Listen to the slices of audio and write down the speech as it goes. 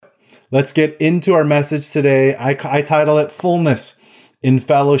Let's get into our message today. I title it Fullness in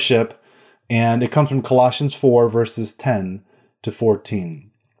Fellowship, and it comes from Colossians 4, verses 10 to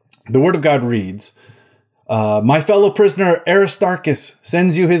 14. The Word of God reads, My fellow prisoner Aristarchus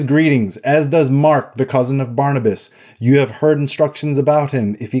sends you his greetings, as does Mark, the cousin of Barnabas. You have heard instructions about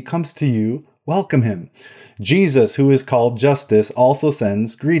him. If he comes to you, welcome him. Jesus, who is called Justus, also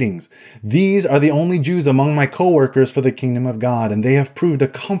sends greetings. These are the only Jews among my co-workers for the kingdom of God, and they have proved a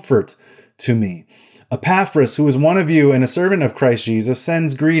comfort to me. Epaphras, who is one of you and a servant of Christ Jesus,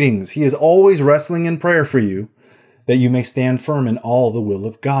 sends greetings. He is always wrestling in prayer for you, that you may stand firm in all the will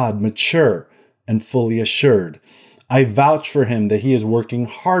of God, mature and fully assured. I vouch for him that he is working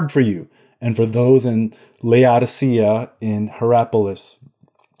hard for you and for those in Laodicea in Hierapolis.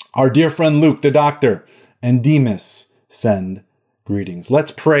 Our dear friend Luke, the doctor, and Demas send greetings.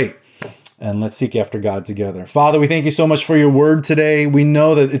 Let's pray and let's seek after God together. Father, we thank you so much for your word today. We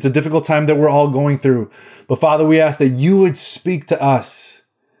know that it's a difficult time that we're all going through, but Father, we ask that you would speak to us.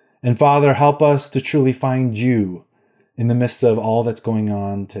 And Father, help us to truly find you in the midst of all that's going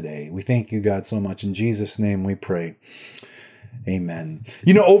on today. We thank you, God, so much. In Jesus' name we pray. Amen.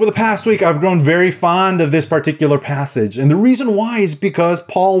 You know, over the past week, I've grown very fond of this particular passage. And the reason why is because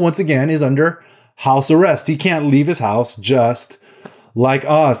Paul, once again, is under house arrest. He can't leave his house just like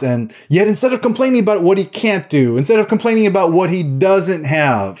us. And yet, instead of complaining about what he can't do, instead of complaining about what he doesn't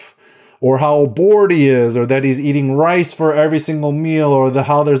have, or how bored he is, or that he's eating rice for every single meal, or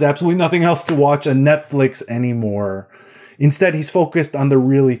how there's absolutely nothing else to watch on Netflix anymore, instead, he's focused on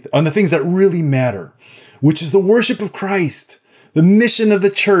the things that really matter, which is the worship of Christ, the mission of the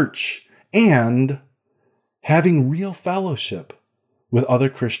church, and having real fellowship with other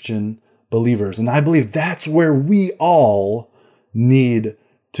Christian believers. And I believe that's where we all need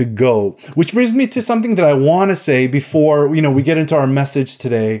to go. Which brings me to something that I want to say before, we get into our message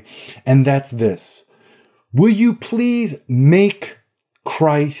today. And that's this. Will you please make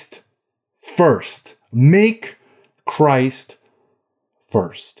Christ first? Make Christ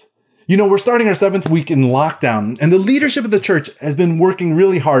first. We're starting our 7th week in lockdown, and the leadership of the church has been working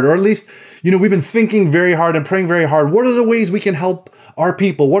really hard, or at least, we've been thinking very hard and praying very hard. What are the ways we can help our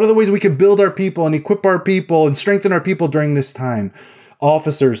people? What are the ways we can build our people and equip our people and strengthen our people during this time?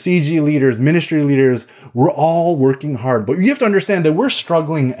 Officers, CG leaders, ministry leaders, we're all working hard, but you have to understand that we're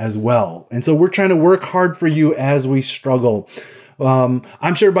struggling as well. And so we're trying to work hard for you as we struggle.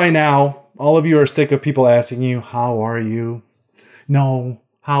 I'm sure by now, all of you are sick of people asking you, how are you? No.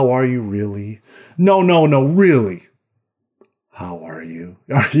 How are you really? No, really. How are you?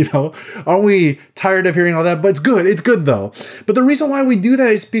 Aren't we tired of hearing all that? But it's good. It's good though. But the reason why we do that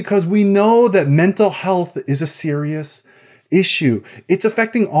is because we know that mental health is a serious issue. It's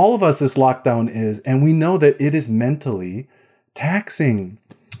affecting all of us, this lockdown is, and we know that it is mentally taxing.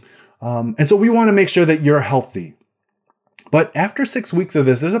 And so we want to make sure that you're healthy. But after 6 weeks of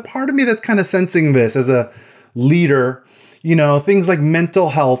this, there's a part of me that's kind of sensing this as a leader. Things like mental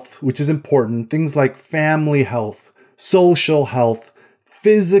health, which is important, things like family health, social health,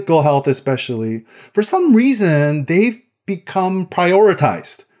 physical health especially. For some reason, they've become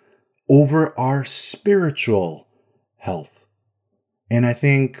prioritized over our spiritual health. And I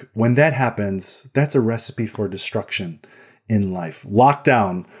think when that happens, that's a recipe for destruction in life,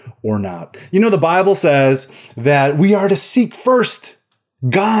 lockdown or not. The Bible says that we are to seek first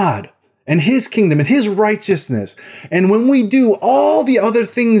God and his kingdom and his righteousness. And when we do, all the other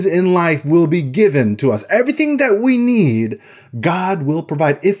things in life will be given to us. Everything that we need, God will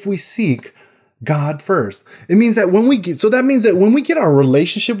provide if we seek God first. It means that when we get our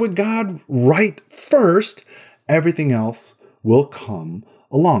relationship with God right first, everything else will come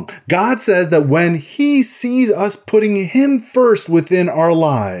along. God says that when he sees us putting him first within our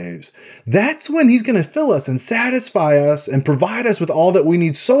lives, that's when he's going to fill us and satisfy us and provide us with all that we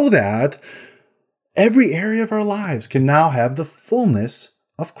need so that every area of our lives can now have the fullness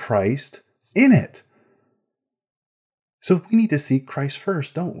of Christ in it. So we need to seek Christ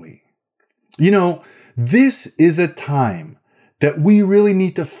first, don't we? This is a time that we really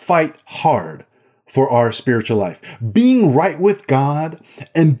need to fight hard for our spiritual life. Being right with God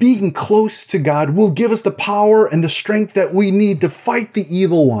and being close to God will give us the power and the strength that we need to fight the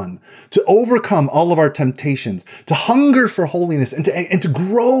evil one, to overcome all of our temptations, to hunger for holiness, and to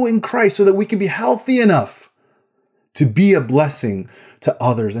grow in Christ so that we can be healthy enough to be a blessing to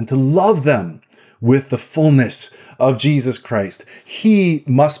others and to love them with the fullness of Jesus Christ. He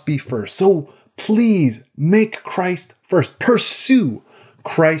must be first. So please make Christ first. Pursue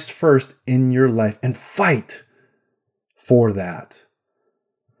Christ first in your life and fight for that.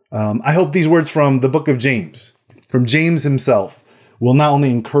 I hope these words from the book of James, from James himself, will not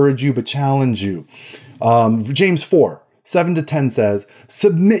only encourage you, but challenge you. James 4:7-10 says,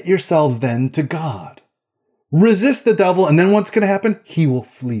 submit yourselves then to God. Resist the devil, and then what's going to happen? He will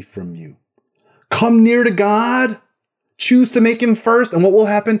flee from you. Come near to God. Choose to make him first, and what will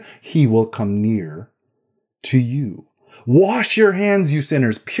happen? He will come near to you. Wash your hands, you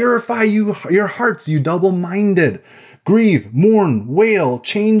sinners. Purify your hearts, you double-minded. Grieve, mourn, wail.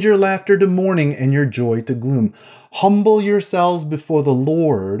 Change your laughter to mourning and your joy to gloom. Humble yourselves before the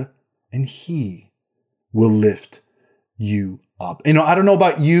Lord, and he will lift you up. I don't know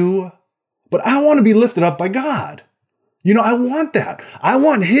about you, but I want to be lifted up by God. I want that. I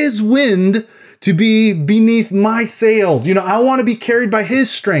want his wind to be beneath my sails. I want to be carried by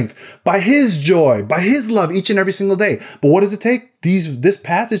his strength, by his joy, by his love each and every single day. But what does it take? This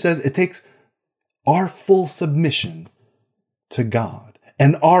passage says it takes our full submission to God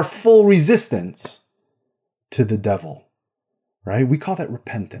and our full resistance to the devil, right? We call that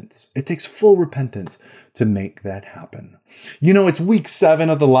repentance. It takes full repentance to make that happen. It's week 7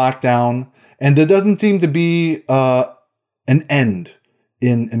 of the lockdown, and there doesn't seem to be an end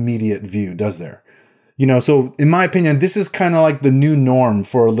in immediate view, does there? So in my opinion, this is kind of like the new norm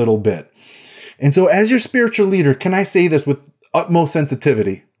for a little bit. And so as your spiritual leader, can I say this with utmost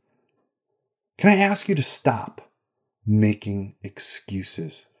sensitivity? Can I ask you to stop making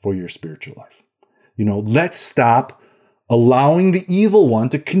excuses for your spiritual life? Let's stop allowing the evil one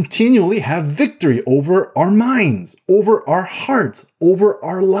to continually have victory over our minds, over our hearts, over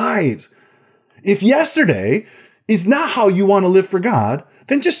our lives. If yesterday is not how you want to live for God,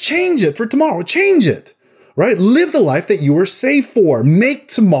 then just change it for tomorrow. Change it, right? Live the life that you were saved for. Make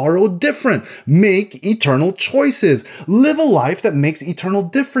tomorrow different. Make eternal choices. Live a life that makes eternal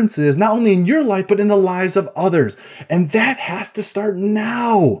differences, not only in your life, but in the lives of others. And that has to start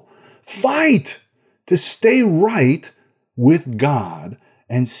now. Fight to stay right with God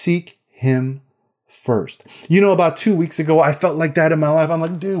and seek him first. About 2 weeks ago, I felt like that in my life. I'm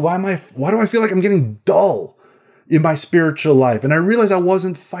like, dude, why do I feel like I'm getting dull in my spiritual life? And I realized I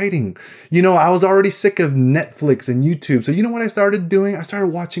wasn't fighting. I was already sick of Netflix and YouTube. So what I started doing? I started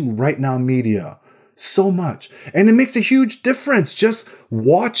watching Right Now Media so much. And it makes a huge difference just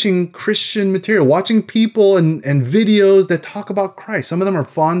watching Christian material, watching people and videos that talk about Christ. Some of them are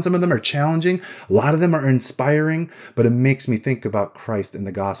fun. Some of them are challenging. A lot of them are inspiring, but it makes me think about Christ and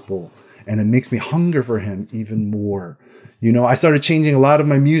the gospel. And it makes me hunger for him even more. I started changing a lot of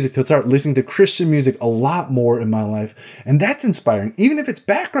my music to start listening to Christian music a lot more in my life. And that's inspiring. Even if it's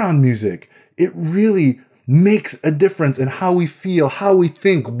background music, it really makes a difference in how we feel, how we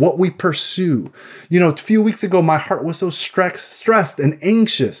think, what we pursue. A few weeks ago, my heart was so stressed and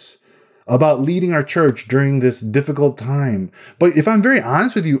anxious about leading our church during this difficult time. But if I'm very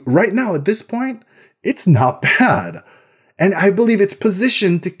honest with you, right now at this point, it's not bad. And I believe it's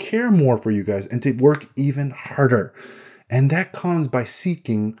positioned to care more for you guys and to work even harder. And that comes by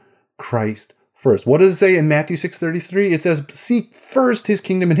seeking Christ first. What does it say in Matthew 6:33? It says, seek first his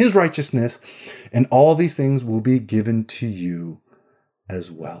kingdom and his righteousness, and all these things will be given to you as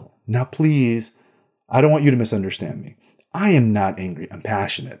well. Now, please, I don't want you to misunderstand me. I am not angry. I'm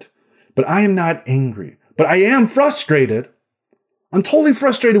passionate, but I am not angry. But I am frustrated. I'm totally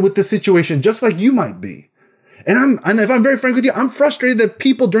frustrated with this situation, just like you might be. And if I'm very frank with you, I'm frustrated that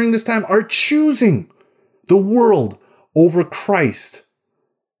people during this time are choosing the world over Christ,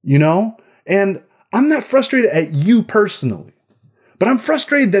 And I'm not frustrated at you personally, but I'm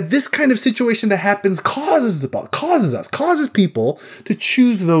frustrated that this kind of situation that happens causes people to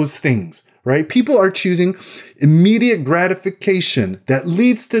choose those things, right? People are choosing immediate gratification that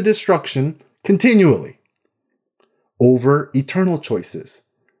leads to destruction continually over eternal choices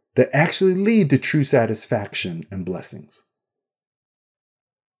that actually lead to true satisfaction and blessings.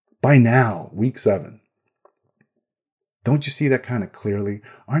 By now, week 7, don't you see that kind of clearly?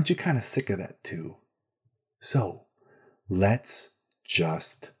 Aren't you kind of sick of that too? So let's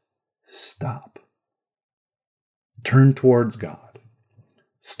just stop. Turn towards God.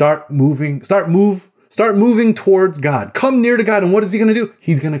 Start moving towards God. Come near to God. And what is he going to do?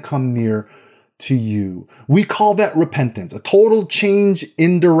 He's going to come near to you. We call that repentance, a total change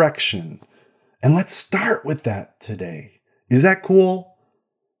in direction. And let's start with that today. Is that cool?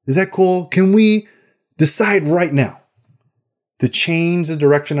 Can we decide right now to change the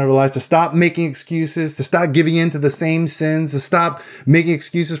direction of our lives, to stop making excuses, to stop giving in to the same sins, to stop making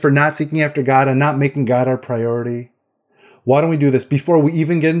excuses for not seeking after God and not making God our priority? Why don't we do this? Before we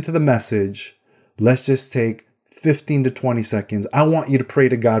even get into the message, let's just take 15 to 20 seconds. I want you to pray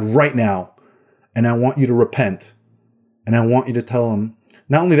to God right now, and I want you to repent, and I want you to tell him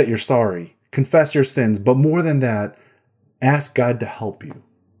not only that you're sorry, confess your sins, but more than that, Ask God to help you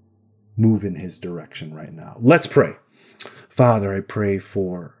move in his direction right now. Let's pray. Father, I pray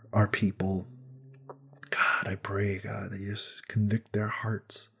for our people. God, I pray, God, that you just convict their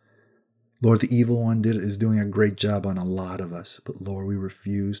hearts. Lord, the evil one is doing a great job on a lot of us, but Lord, we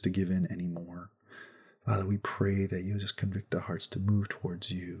refuse to give in anymore. Father, we pray that you just convict our hearts to move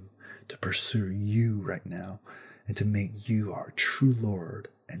towards you, to pursue you right now, and to make you our true Lord,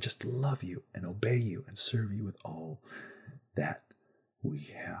 and just love you and obey you and serve you with all that we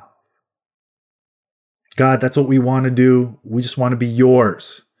have. God, that's what we want to do. We just want to be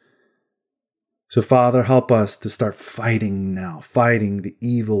yours. So, Father, help us to start fighting now, fighting the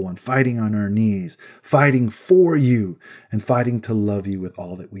evil one, fighting on our knees, fighting for you, and fighting to love you with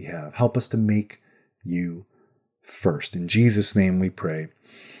all that we have. Help us to make you first. In Jesus' name we pray.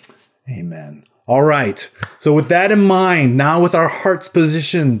 Amen. All right. So with that in mind, now with our hearts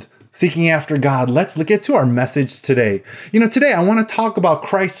positioned, seeking after God, let's get to our message today. Today I want to talk about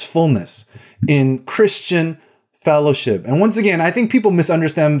Christ's fullness in Christian fellowship. And once again, I think people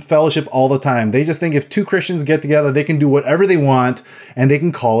misunderstand fellowship all the time. They just think if two Christians get together, they can do whatever they want and they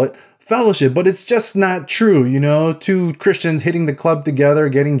can call it fellowship. But it's just not true. Two Christians hitting the club together,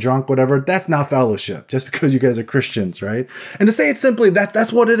 getting drunk, whatever, that's not fellowship just because you guys are Christians, right? And to say it simply,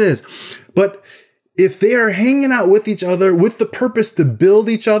 that's what it is. But if they are hanging out with each other with the purpose to build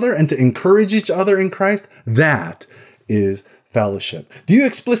each other and to encourage each other in Christ, that is fellowship. Do you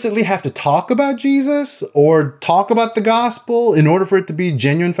explicitly have to talk about Jesus or talk about the gospel in order for it to be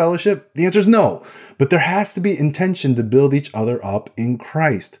genuine fellowship? The answer is no. But there has to be intention to build each other up in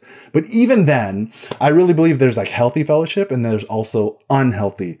Christ. But even then, I really believe there's healthy fellowship and there's also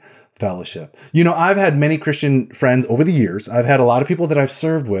unhealthy fellowship. I've had many Christian friends over the years. I've had a lot of people that I've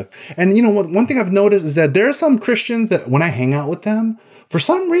served with. And one thing I've noticed is that there are some Christians that when I hang out with them, for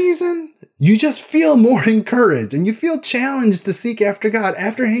some reason, you just feel more encouraged and you feel challenged to seek after God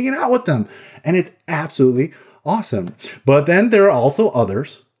after hanging out with them. And it's absolutely awesome. But then there are also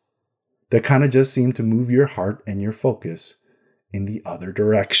others that kind of just seem to move your heart and your focus in the other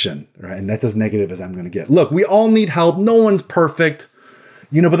direction, right? And that's as negative as I'm going to get. Look, we all need help. No one's perfect.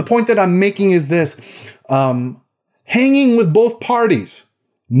 But the point that I'm making is this. Hanging with both parties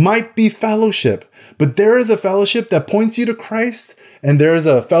might be fellowship, but there is a fellowship that points you to Christ, and there is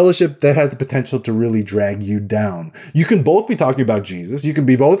a fellowship that has the potential to really drag you down. You can both be talking about Jesus. You can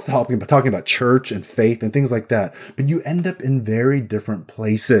be both talking about church and faith and things like that, but you end up in very different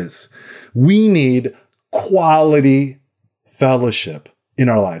places. We need quality fellowship in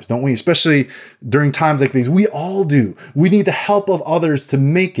our lives, don't we? Especially during times like these. We all do. We need the help of others to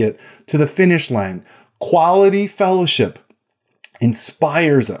make it to the finish line. Quality fellowship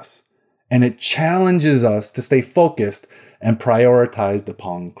inspires us and it challenges us to stay focused and prioritized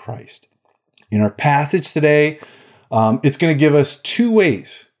upon Christ. In our passage today, it's going to give us two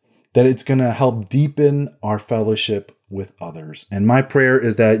ways that it's going to help deepen our fellowship with others. And my prayer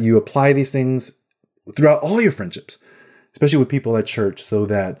is that you apply these things throughout all your friendships, especially with people at church, so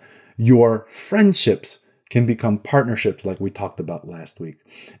that your friendships can become partnerships like we talked about last week.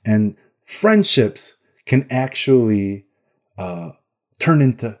 And friendships can actually turn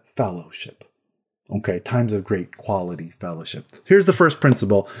into fellowship. Okay, times of great quality fellowship. Here's the first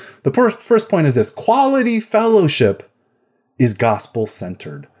principle. The first point is this. Quality fellowship is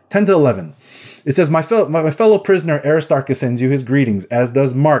gospel-centered. 10 to 11. It says, my fellow prisoner Aristarchus sends you his greetings, as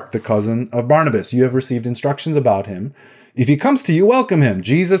does Mark, the cousin of Barnabas. You have received instructions about him. If he comes to you, welcome him.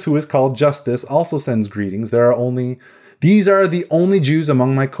 Jesus, who is called Justus, also sends greetings. These are the only Jews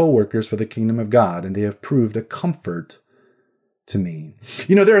among my co-workers for the kingdom of God, and they have proved a comfort to me.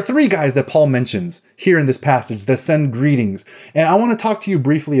 There are three guys that Paul mentions here in this passage that send greetings, and I want to talk to you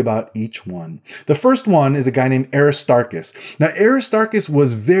briefly about each one. The first one is a guy named Aristarchus. Now, Aristarchus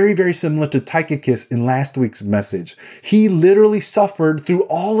was very, very similar to Tychicus in last week's message. He literally suffered through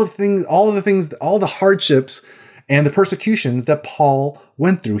all the hardships and the persecutions that Paul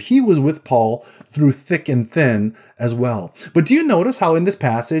went through. He was with Paul through thick and thin as well. But do you notice how in this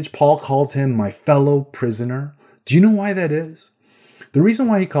passage, Paul calls him my fellow prisoner? Do you know why that is? The reason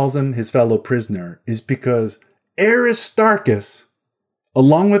why he calls him his fellow prisoner is because Aristarchus,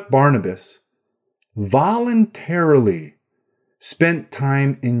 along with Barnabas, voluntarily spent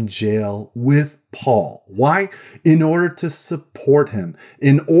time in jail with Paul. Why? In order to support him,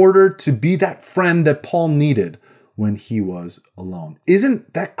 in order to be that friend that Paul needed when he was alone.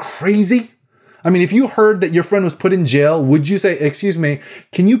 Isn't that crazy? I mean, if you heard that your friend was put in jail, would you say, excuse me,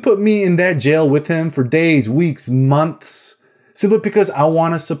 can you put me in that jail with him for days, weeks, months, simply because I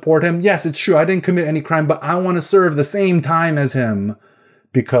want to support him? Yes, it's true. I didn't commit any crime, but I want to serve the same time as him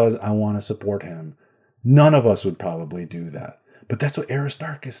because I want to support him. None of us would probably do that. But that's what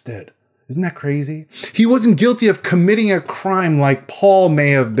Aristarchus did. Isn't that crazy? He wasn't guilty of committing a crime like Paul may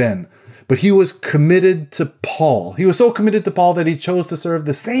have been, but he was committed to Paul. He was so committed to Paul that he chose to serve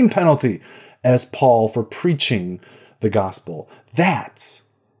the same penalty as Paul for preaching the gospel. That's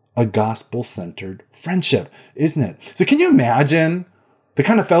a gospel-centered friendship, isn't it? So can you imagine the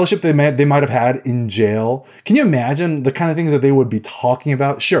kind of fellowship they might have had in jail? Can you imagine the kind of things that they would be talking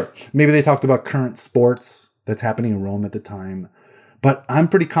about? Sure, maybe they talked about current sports that's happening in Rome at the time. But I'm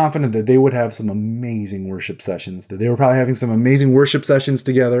pretty confident that they would have some amazing worship sessions, that they were probably having some amazing worship sessions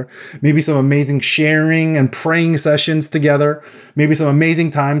together, maybe some amazing sharing and praying sessions together, maybe some amazing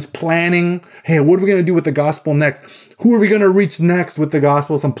times planning. Hey, what are we going to do with the gospel next? Who are we going to reach next with the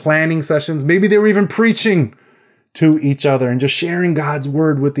gospel? Some planning sessions. Maybe they were even preaching to each other and just sharing God's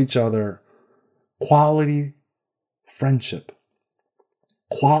word with each other. Quality friendship,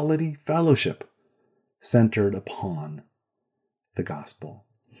 quality fellowship centered upon the gospel.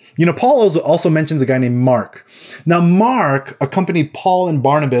 You know, Paul also mentions a guy named Mark. Now, Mark accompanied Paul and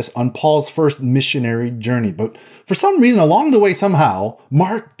Barnabas on Paul's first missionary journey, but for some reason along the way, somehow,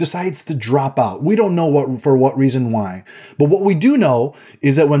 Mark decides to drop out. We don't know for what reason why, but what we do know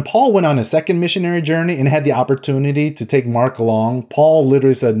is that when Paul went on a second missionary journey and had the opportunity to take Mark along, Paul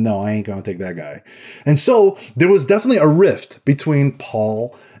literally said, no, I ain't going to take that guy. And so there was definitely a rift between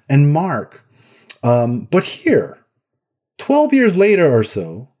Paul and Mark. But here, 12 years later or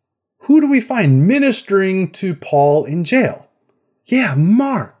so, who do we find ministering to Paul in jail? Yeah,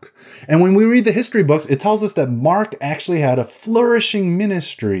 Mark. And when we read the history books, it tells us that Mark actually had a flourishing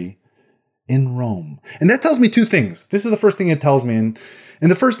ministry in Rome. And that tells me two things. This is the first thing it tells me. And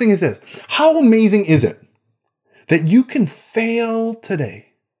the first thing is this. How amazing is it that you can fail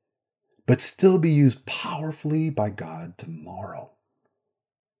today, but still be used powerfully by God tomorrow?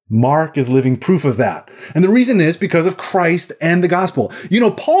 Mark is living proof of that. And the reason is because of Christ and the gospel. You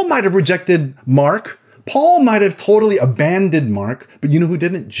know, Paul might have rejected Mark. Paul might have totally abandoned Mark, but you know who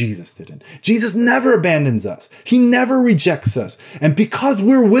didn't? Jesus didn't. Jesus never abandons us. He never rejects us. And because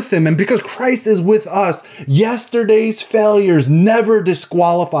we're with him and because Christ is with us, yesterday's failures never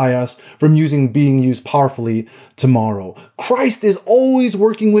disqualify us from being used powerfully tomorrow. Christ is always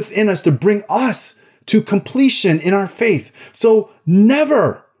working within us to bring us to completion in our faith. So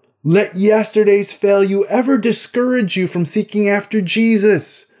never let yesterday's failure ever discourage you from seeking after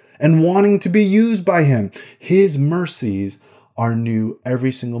Jesus and wanting to be used by him. His mercies are new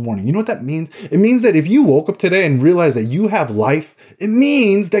every single morning. You know what that means? It means that if you woke up today and realized that you have life, it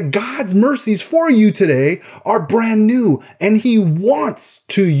means that God's mercies for you today are brand new and he wants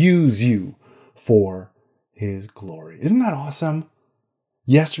to use you for his glory. Isn't that awesome?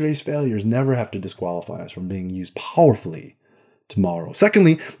 Yesterday's failures never have to disqualify us from being used powerfully tomorrow.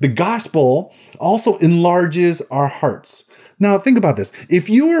 Secondly, the gospel also enlarges our hearts. Now, think about this. If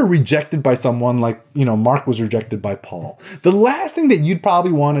you were rejected by someone like, Mark was rejected by Paul, the last thing that you'd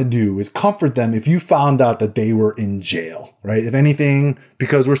probably want to do is comfort them if you found out that they were in jail, right? If anything,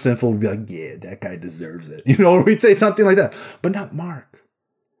 because we're sinful, we'd be like, yeah, that guy deserves it. Or we'd say something like that. But not Mark.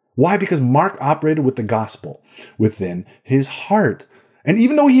 Why? Because Mark operated with the gospel within his heart. And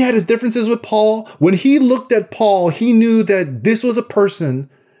even though he had his differences with Paul, when he looked at Paul, he knew that this was a person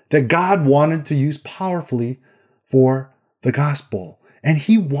that God wanted to use powerfully for the gospel. And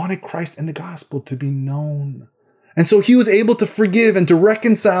he wanted Christ and the gospel to be known. And so he was able to forgive and to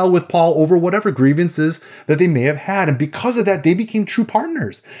reconcile with Paul over whatever grievances that they may have had. And because of that, they became true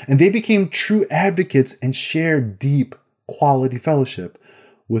partners and they became true advocates and shared deep quality fellowship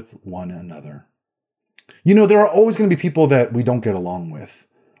with one another. There are always going to be people that we don't get along with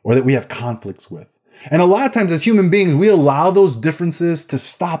or that we have conflicts with. And a lot of times as human beings, we allow those differences to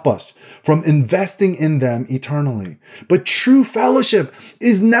stop us from investing in them eternally. But true fellowship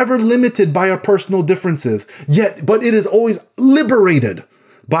is never limited by our personal differences, but it is always liberated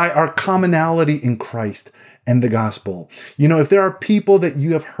by our commonality in Christ and the gospel. If there are people that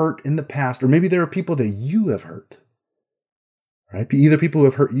you have hurt in the past, or maybe there are people that you have hurt, right? Either people who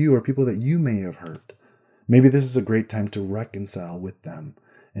have hurt you or people that you may have hurt. Maybe this is a great time to reconcile with them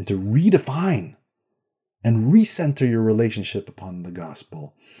and to redefine and recenter your relationship upon the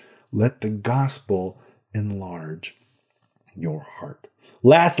gospel. Let the gospel enlarge your heart.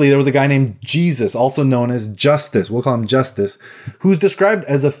 Lastly, there was a guy named Jesus, also known as Justus. We'll call him Justus, who's described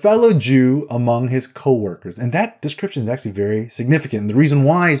as a fellow Jew among his co-workers. And that description is actually very significant. And the reason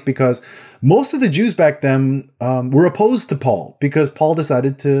why is because most of the Jews back then were opposed to Paul because Paul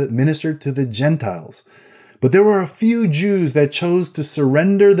decided to minister to the Gentiles. But there were a few Jews that chose to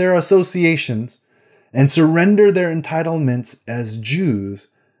surrender their associations and surrender their entitlements as Jews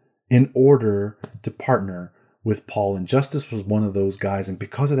in order to partner with Paul. And Justus was one of those guys. And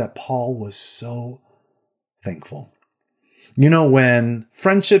because of that, Paul was so thankful. You know, when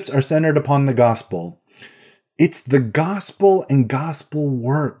friendships are centered upon the gospel, it's the gospel and gospel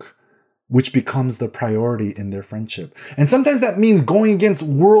work which becomes the priority in their friendship. And sometimes that means going against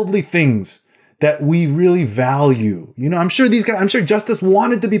worldly things that we really value. You know, I'm sure Justus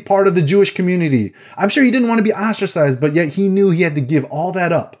wanted to be part of the Jewish community. I'm sure he didn't want to be ostracized, but yet he knew he had to give all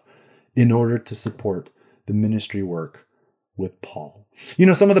that up in order to support the ministry work with Paul. You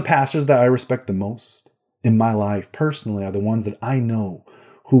know, some of the pastors that I respect the most in my life personally are the ones that I know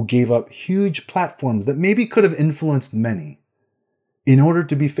who gave up huge platforms that maybe could have influenced many in order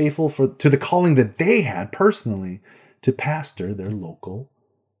to be faithful to the calling that they had personally to pastor their local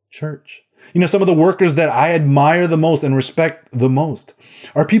church. You know, some of the workers that I admire the most and respect the most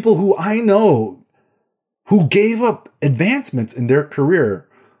are people who I know who gave up advancements in their career.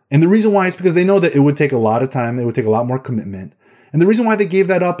 And the reason why is because they know that it would take a lot of time. It would take a lot more commitment. And the reason why they gave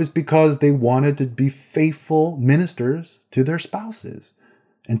that up is because they wanted to be faithful ministers to their spouses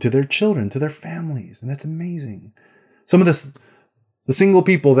and to their children, to their families. And that's amazing. Some of the single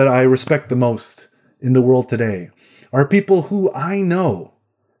people that I respect the most in the world today are people who I know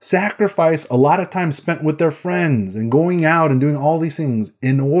sacrifice a lot of time spent with their friends and going out and doing all these things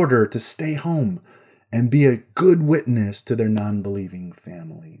in order to stay home and be a good witness to their non-believing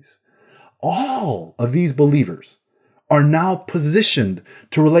families. All of these believers are now positioned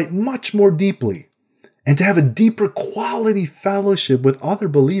to relate much more deeply and to have a deeper quality fellowship with other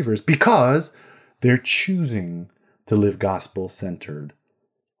believers because they're choosing to live gospel-centered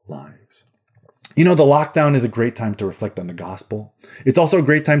lives. You know, the lockdown is a great time to reflect on the gospel. It's also a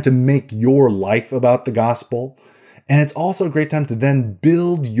great time to make your life about the gospel. And it's also a great time to then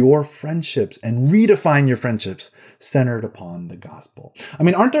build your friendships and redefine your friendships centered upon the gospel. I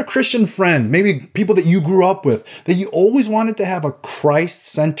mean, aren't there Christian friends, maybe people that you grew up with, that you always wanted to have a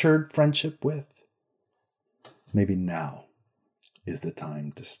Christ-centered friendship with? Maybe now is the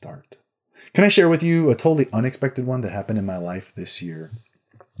time to start. Can I share with you a totally unexpected one that happened in my life this year?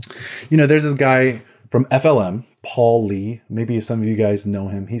 You know, there's this guy from FLM, Paul Lee. Maybe some of you guys know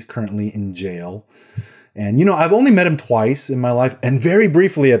him. He's currently in jail. And, you know, I've only met him twice in my life, and very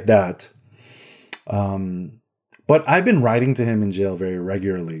briefly at that. But I've been writing to him in jail very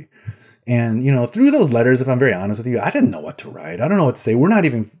regularly. And, you know, through those letters, if I'm very honest with you, I didn't know what to write. I don't know what to say. We're not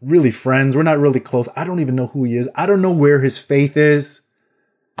even really friends. We're not really close. I don't even know who he is. I don't know where his faith is.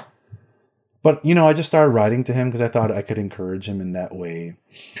 But, you know, I just started writing to him because I thought I could encourage him in that way.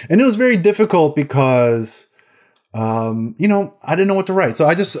 And it was very difficult because, you know, I didn't know what to write. So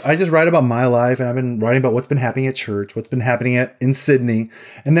I just write about my life, and I've been writing about what's been happening at church, what's been happening in Sydney.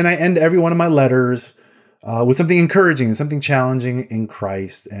 And then I end every one of my letters with something encouraging and something challenging in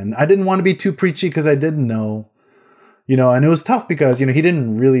Christ. And I didn't want to be too preachy because I didn't know, you know, and it was tough because, you know, he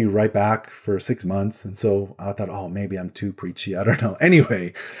didn't really write back for 6 months. And so I thought, oh, maybe I'm too preachy. I don't know.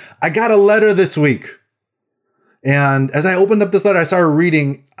 Anyway, I got a letter this week. And as I opened up this letter, I started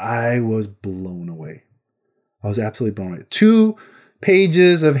reading. I was blown away. I was absolutely blown away. 2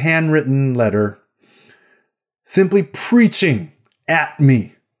 pages of handwritten letter simply preaching at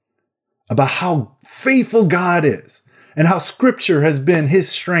me about how faithful God is and how Scripture has been his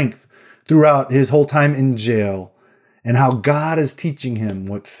strength throughout his whole time in jail and how God is teaching him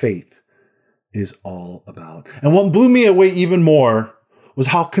what faith is all about. And what blew me away even more was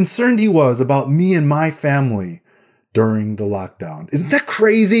how concerned he was about me and my family during the lockdown. Isn't that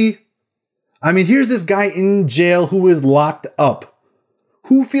crazy? I mean, here's this guy in jail who is locked up,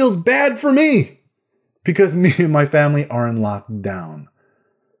 who feels bad for me because me and my family are in lockdown.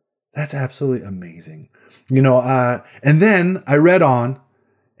 That's absolutely amazing. You know, and then I read on,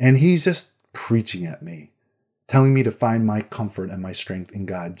 and he's just preaching at me, telling me to find my comfort and my strength in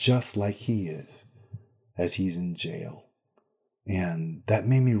God, just like he is, as he's in jail. And that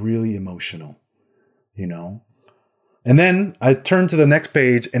made me really emotional, you know. And then I turned to the next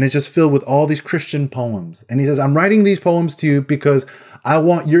page, and it's just filled with all these Christian poems. And he says, I'm writing these poems to you because I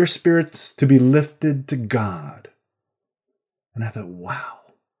want your spirits to be lifted to God. And I thought, wow.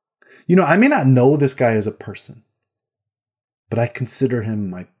 You know, I may not know this guy as a person, but I consider him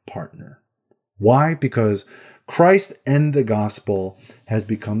my partner. Why? Because Christ and the gospel has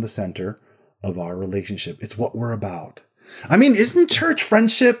become the center of our relationship. It's what we're about. I mean, isn't church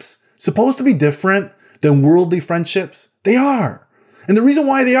friendships supposed to be different than worldly friendships? They are. And the reason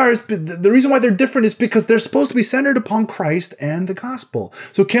why they're different is because they're supposed to be centered upon Christ and the gospel.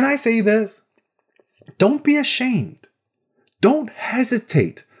 So can I say this? Don't be ashamed. Don't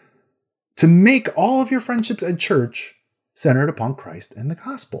hesitate to make all of your friendships at church centered upon Christ and the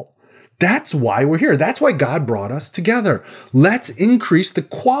gospel. That's why we're here. That's why God brought us together. Let's increase the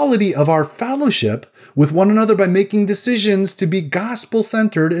quality of our fellowship with one another by making decisions to be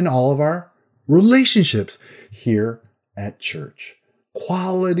gospel-centered in all of our relationships here at church.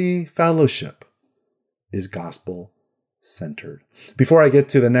 Quality fellowship is gospel-centered. Before I get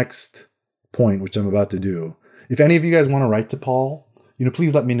to the next point, which I'm about to do, if any of you guys want to write to Paul,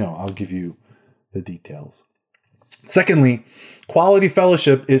 please let me know. I'll give you the details. Secondly, quality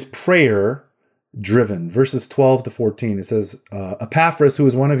fellowship is prayer driven. Verses 12 to 14, it says, Epaphras, who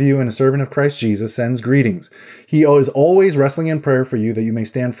is one of you and a servant of Christ Jesus, sends greetings. He is always wrestling in prayer for you that you may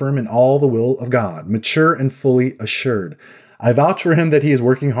stand firm in all the will of God, mature and fully assured. I vouch for him that he is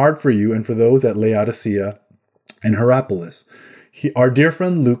working hard for you and for those at Laodicea and Hierapolis. Our dear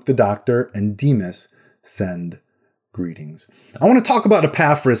friend Luke, the doctor, and Demas send greetings. I want to talk about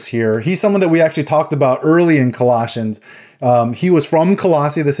Epaphras here. He's someone that we actually talked about early in Colossians. He was from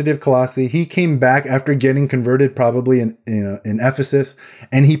Colossae, the city of Colossae. He came back after getting converted, probably in Ephesus,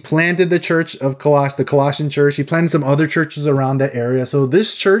 and he planted the church of Colossae, the Colossian church. He planted some other churches around that area. So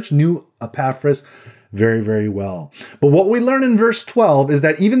this church knew Epaphras very, very well. But what we learn in verse 12 is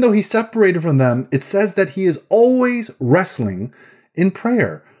that even though he's separated from them, it says that he is always wrestling in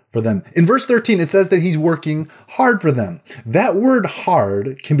prayer for them. In verse 13, it says that he's working hard for them. That word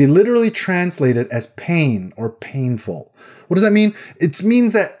hard can be literally translated as pain or painful. What does that mean? It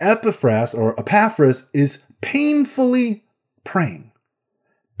means that Epaphras is painfully praying,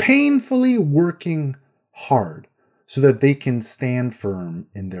 painfully working hard so that they can stand firm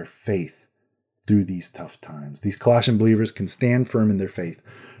in their faith through these tough times. These Colossian believers can stand firm in their faith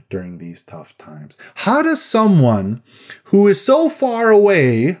during these tough times. How does someone who is so far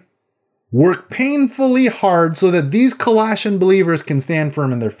away work painfully hard so that these Colossian believers can stand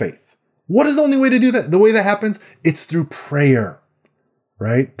firm in their faith? What is the only way to do that? The way that happens? It's through prayer,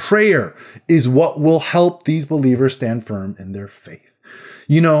 right? Prayer is what will help these believers stand firm in their faith.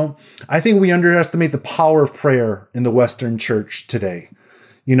 I think we underestimate the power of prayer in the Western church today.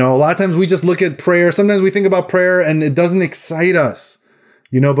 A lot of times we just look at prayer. Sometimes we think about prayer and it doesn't excite us.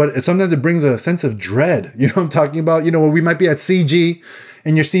 But sometimes it brings a sense of dread. You know what I'm talking about? When we might be at CG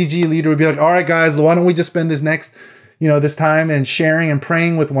and your CG leader would be like, all right, guys, why don't we just spend this time and sharing and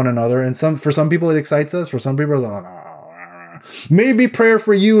praying with one another? And for some people, it excites us. For some people, it's like, maybe prayer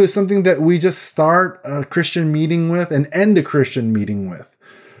for you is something that we just start a Christian meeting with and end a Christian meeting with.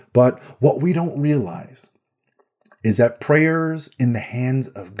 But what we don't realize is that prayers in the hands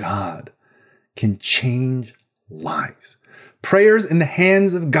of God can change lives. Prayers in the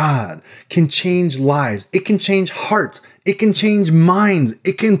hands of God can change lives. It can change hearts. It can change minds.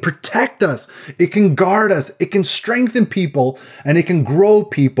 It can protect us. It can guard us. It can strengthen people, and it can grow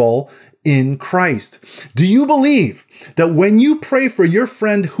people in Christ. Do you believe that when you pray for your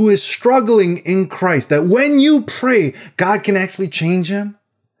friend who is struggling in Christ, that when you pray, God can actually change him?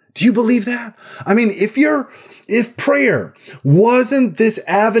 Do you believe that? I mean, if prayer wasn't this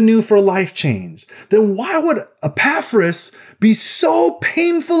avenue for life change, then why would Epaphras be so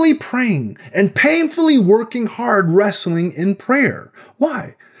painfully praying and painfully working hard wrestling in prayer?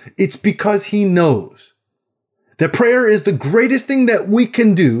 Why? It's because he knows that prayer is the greatest thing that we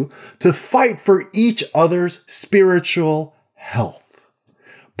can do to fight for each other's spiritual health.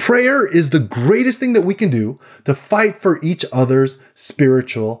 Prayer is the greatest thing that we can do to fight for each other's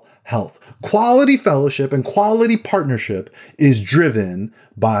spiritual health. Quality fellowship and quality partnership is driven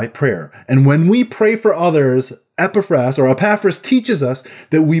by prayer. And when we pray for others, Epaphras teaches us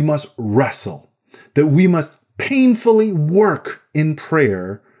that we must wrestle, that we must painfully work in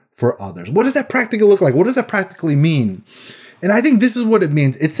prayer for others. What does that practically look like? What does that practically mean? And I think this is what it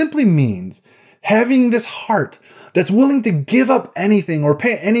means. It simply means having this heart that's willing to give up anything or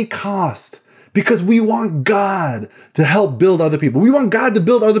pay any cost because we want God to help build other people. We want God to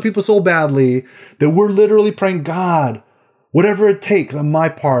build other people so badly that we're literally praying, God, whatever it takes on my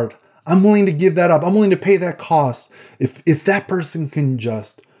part, I'm willing to give that up. I'm willing to pay that cost if that person can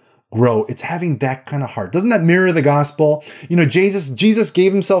just grow. It's having that kind of heart. Doesn't that mirror the gospel? Jesus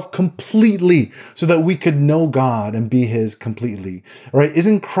gave himself completely so that we could know God and be his completely. All right?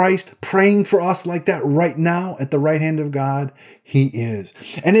 Isn't Christ praying for us like that right now at the right hand of God? He is.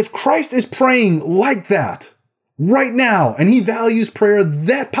 And if Christ is praying like that right now, and he values prayer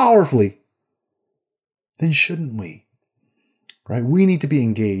that powerfully, then shouldn't we? Right? We need to be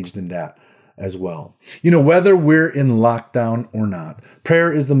engaged in that as well. Whether we're in lockdown or not,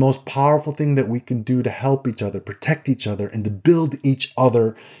 prayer is the most powerful thing that we can do to help each other, protect each other, and to build each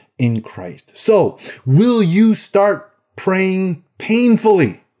other in Christ. So, will you start praying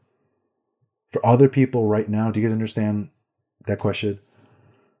painfully for other people right now? Do you guys understand that question?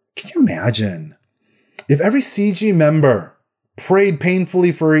 Can you imagine if every CG member prayed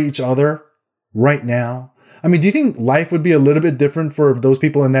painfully for each other right now? I mean, do you think life would be a little bit different for those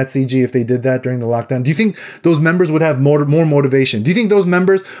people in that CG if they did that during the lockdown? Do you think those members would have more motivation? Do you think those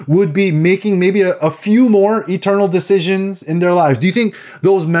members would be making maybe a few more eternal decisions in their lives? Do you think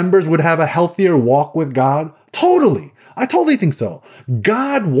those members would have a healthier walk with God? Totally. I totally think so.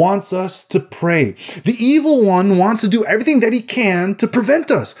 God wants us to pray. The evil one wants to do everything that he can to prevent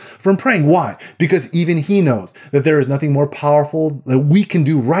us from praying. Why? Because even he knows that there is nothing more powerful that we can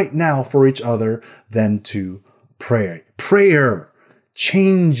do right now for each other than to pray. Prayer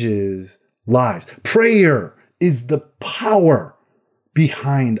changes lives. Prayer is the power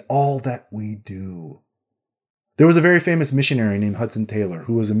behind all that we do. There was a very famous missionary named Hudson Taylor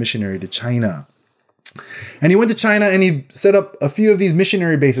who was a missionary to China. And he went to China and he set up a few of these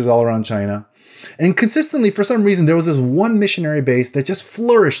missionary bases all around China. And consistently, for some reason, there was this one missionary base that just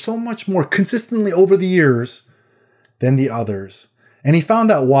flourished so much more consistently over the years than the others. And he found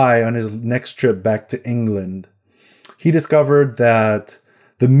out why on his next trip back to England. He discovered that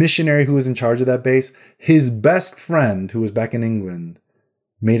the missionary who was in charge of that base, his best friend who was back in England,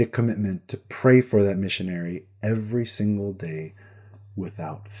 made a commitment to pray for that missionary every single day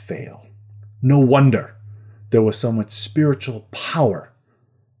without fail. No wonder there was so much spiritual power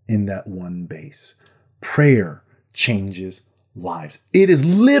in that one base. Prayer changes lives. It is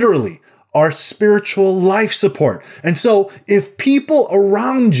literally our spiritual life support. And so if people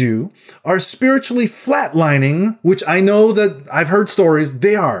around you are spiritually flatlining, which I know that I've heard stories,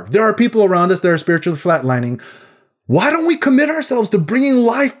 there are people around us that are spiritually flatlining. Why don't we commit ourselves to bringing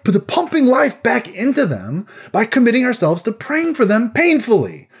life, to pumping life back into them by committing ourselves to praying for them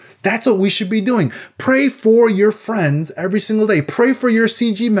painfully? That's what we should be doing. Pray for your friends every single day. Pray for your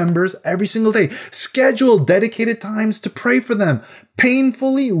CG members every single day. Schedule dedicated times to pray for them.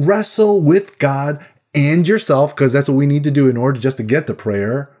 Painfully wrestle with God and yourself, because that's what we need to do in order just to get to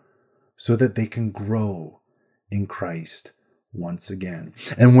prayer, so that they can grow in Christ once again.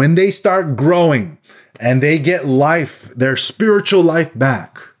 And when they start growing and they get life, their spiritual life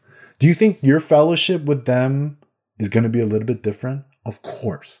back, do you think your fellowship with them is going to be a little bit different? Of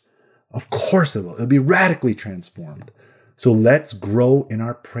course. Of course it will. It'll be radically transformed. So let's grow in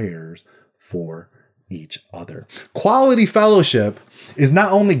our prayers for each other. Quality fellowship is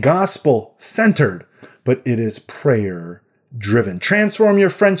not only gospel-centered, but it is prayer-driven. Transform your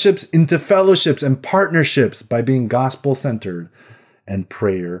friendships into fellowships and partnerships by being gospel-centered and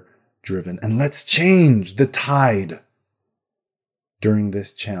prayer-driven. And let's change the tide during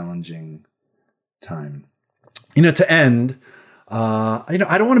this challenging time. To end, I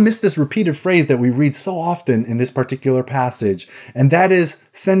don't want to miss this repeated phrase that we read so often in this particular passage, and that is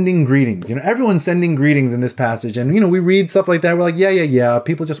sending greetings. Everyone's sending greetings in this passage, and we read stuff like that. We're like, yeah.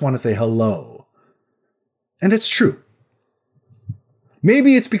 People just want to say hello, and it's true.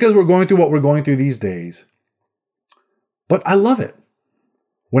 Maybe it's because we're going through what we're going through these days, but I love it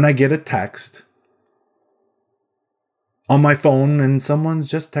when I get a text on my phone and someone's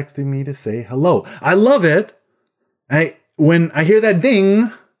just texting me to say hello. I love it. When I hear that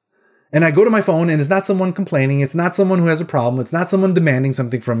ding and I go to my phone and it's not someone complaining, it's not someone who has a problem, it's not someone demanding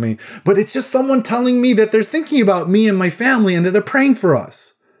something from me, but it's just someone telling me that they're thinking about me and my family and that they're praying for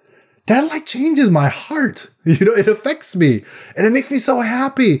us. That changes my heart. It affects me and it makes me so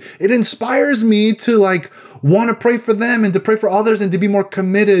happy. It inspires me to want to pray for them and to pray for others and to be more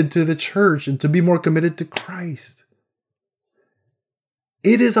committed to the church and to be more committed to Christ.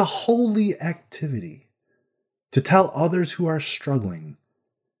 It is a holy activity to tell others who are struggling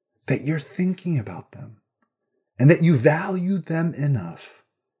that you're thinking about them and that you value them enough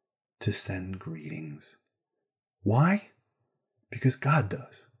to send greetings. Why? Because God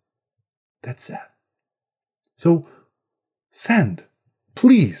does. That's it. So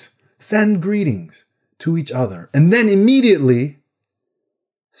please send greetings to each other, and then immediately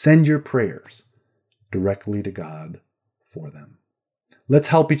send your prayers directly to God for them. Let's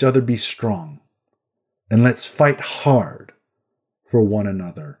help each other be strong. And let's fight hard for one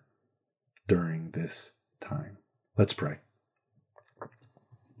another during this time. Let's pray.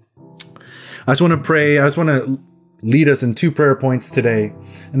 I just want to pray. I just want to lead us in 2 prayer points today.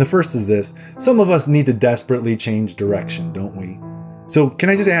 And the first is this. Some of us need to desperately change direction, don't we? So can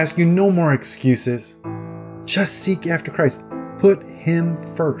I just ask you, no more excuses. Just seek after Christ. Put him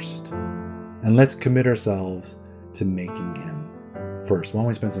first. And let's commit ourselves to making him first. Why don't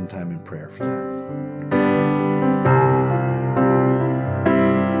we spend some time in prayer for that?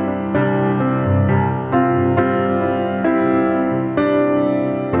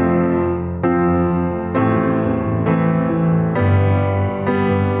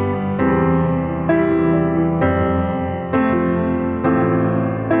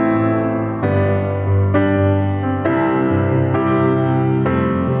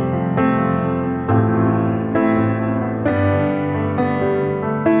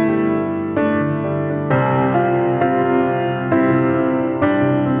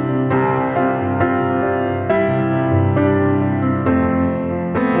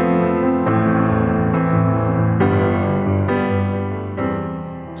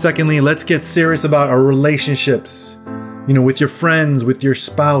 Secondly, let's get serious about our relationships, with your friends, with your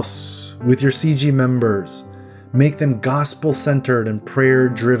spouse, with your CG members. Make them gospel-centered and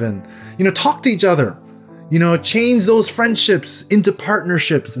prayer-driven. Talk to each other. Change those friendships into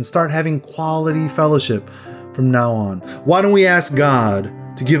partnerships and start having quality fellowship from now on. Why don't we ask God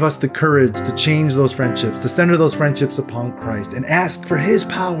to give us the courage to change those friendships, to center those friendships upon Christ, and ask for His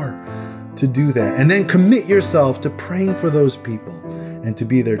power to do that. And then commit yourself to praying for those people and to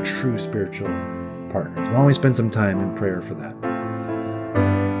be their true spiritual partners. Why don't we spend some time in prayer for that?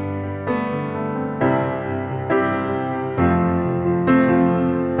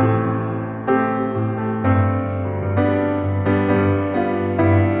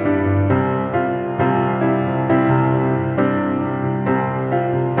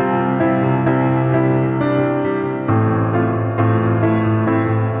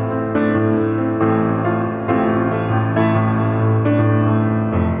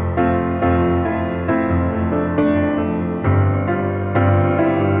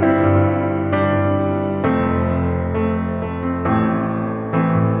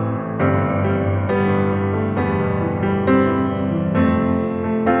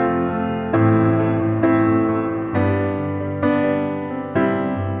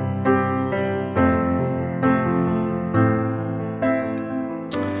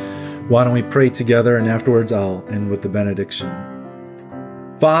 Why don't we pray together, and afterwards I'll end with the benediction.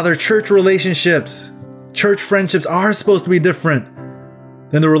 Father, church relationships, church friendships are supposed to be different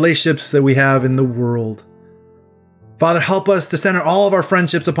than the relationships that we have in the world. Father, help us to center all of our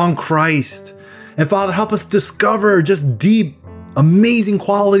friendships upon Christ. And Father, help us discover just deep, amazing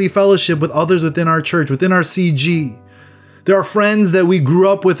quality fellowship with others within our church, within our CG. There are friends that we grew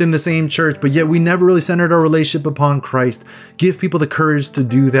up with in the same church, but yet we never really centered our relationship upon Christ. Give people the courage to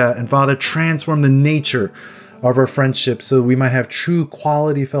do that. And Father, transform the nature of our friendship so we might have true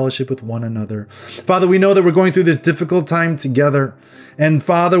quality fellowship with one another. Father, we know that we're going through this difficult time together. And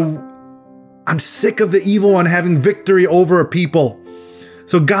Father, I'm sick of the evil one having victory over a people.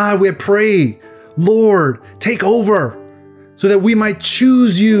 So God, we pray, Lord, take over, so that we might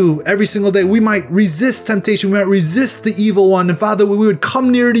choose you every single day. We might resist temptation. We might resist the evil one. And Father, we would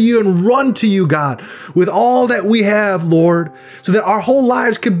come near to you and run to you, God, with all that we have, Lord, so that our whole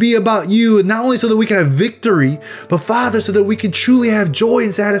lives could be about you. And not only so that we can have victory, but Father, so that we can truly have joy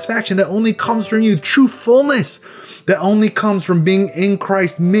and satisfaction that only comes from you, true fullness that only comes from being in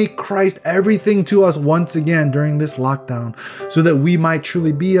Christ. Make Christ everything to us once again during this lockdown, so that we might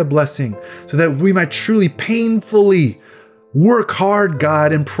truly be a blessing, so that we might truly painfully work hard,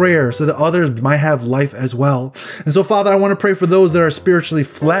 God, in prayer so that others might have life as well. And so, Father, I want to pray for those that are spiritually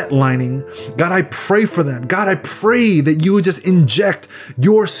flatlining. God, I pray for them. God, I pray that you would just inject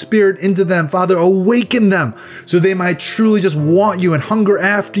your spirit into them. Father, awaken them so they might truly just want you and hunger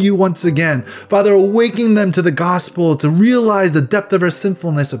after you once again. Father, awaken them to the gospel, to realize the depth of our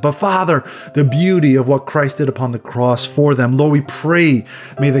sinfulness, but Father, the beauty of what Christ did upon the cross for them. Lord, we pray,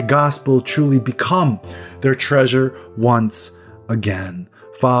 may the gospel truly become their treasure once again.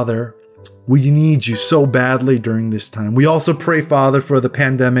 Father, we need you so badly during this time. We also pray, Father, for the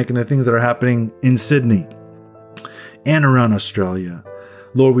pandemic and the things that are happening in Sydney and around Australia.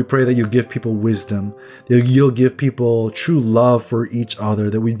 Lord, we pray that you'll give people wisdom, that you'll give people true love for each other,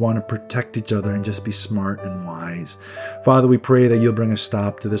 that we want to protect each other and just be smart and wise. Father, we pray that you'll bring a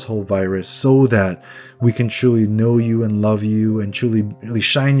stop to this whole virus so that we can truly know you and love you and truly really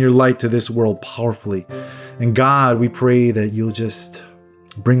shine your light to this world powerfully. And God, we pray that you'll just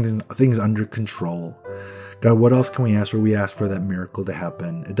bring things under control. God, what else can we ask for? We ask for that miracle to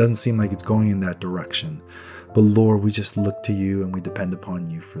happen. It doesn't seem like it's going in that direction. But Lord, we just look to you and we depend upon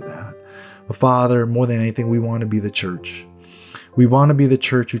you for that. But Father, more than anything, we want to be the church. We want to be the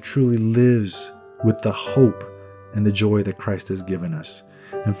church who truly lives with the hope and the joy that Christ has given us.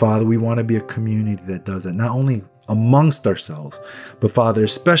 And Father, we want to be a community that does that, not only amongst ourselves, but Father,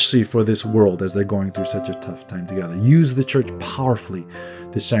 especially for this world as they're going through such a tough time together. Use the church powerfully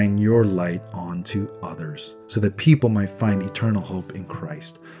to shine your light onto others so that people might find eternal hope in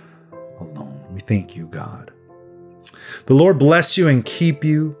Christ alone. We thank you, God. The Lord bless you and keep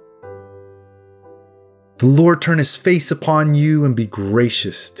you. The Lord turn his face upon you and be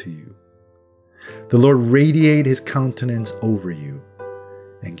gracious to you. The Lord radiate his countenance over you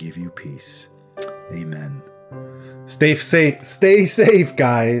and give you peace. Amen. Stay safe,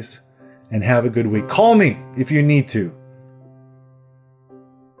 guys, and have a good week. Call me if you need to.